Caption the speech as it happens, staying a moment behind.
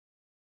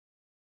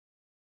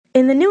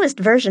In the newest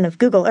version of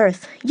Google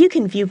Earth, you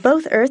can view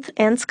both Earth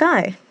and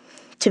sky.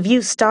 To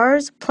view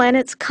stars,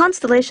 planets,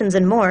 constellations,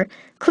 and more,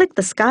 click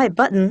the Sky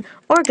button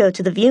or go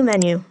to the View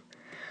menu.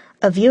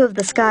 A view of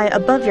the sky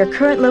above your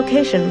current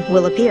location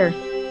will appear.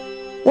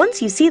 Once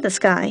you see the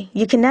sky,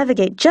 you can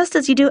navigate just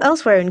as you do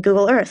elsewhere in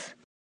Google Earth.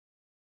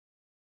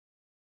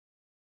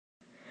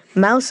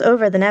 Mouse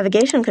over the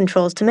navigation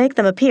controls to make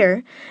them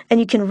appear, and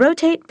you can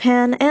rotate,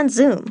 pan, and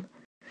zoom.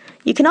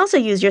 You can also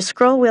use your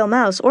scroll wheel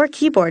mouse or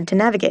keyboard to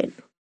navigate.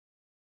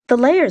 The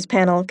Layers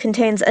panel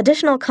contains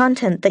additional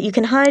content that you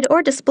can hide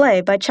or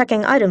display by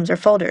checking items or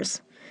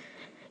folders.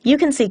 You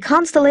can see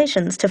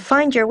constellations to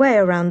find your way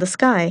around the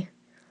sky.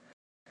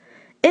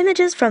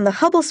 Images from the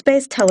Hubble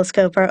Space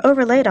Telescope are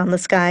overlaid on the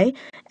sky,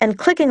 and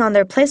clicking on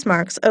their place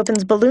marks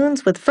opens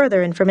balloons with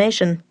further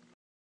information.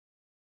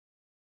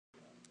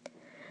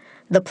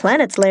 The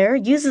Planets layer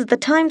uses the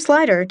time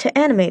slider to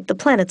animate the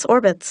planet's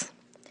orbits.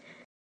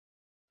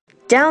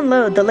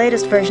 Download the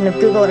latest version of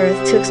Google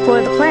Earth to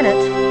explore the planet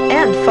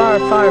and far,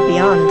 far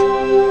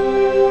beyond.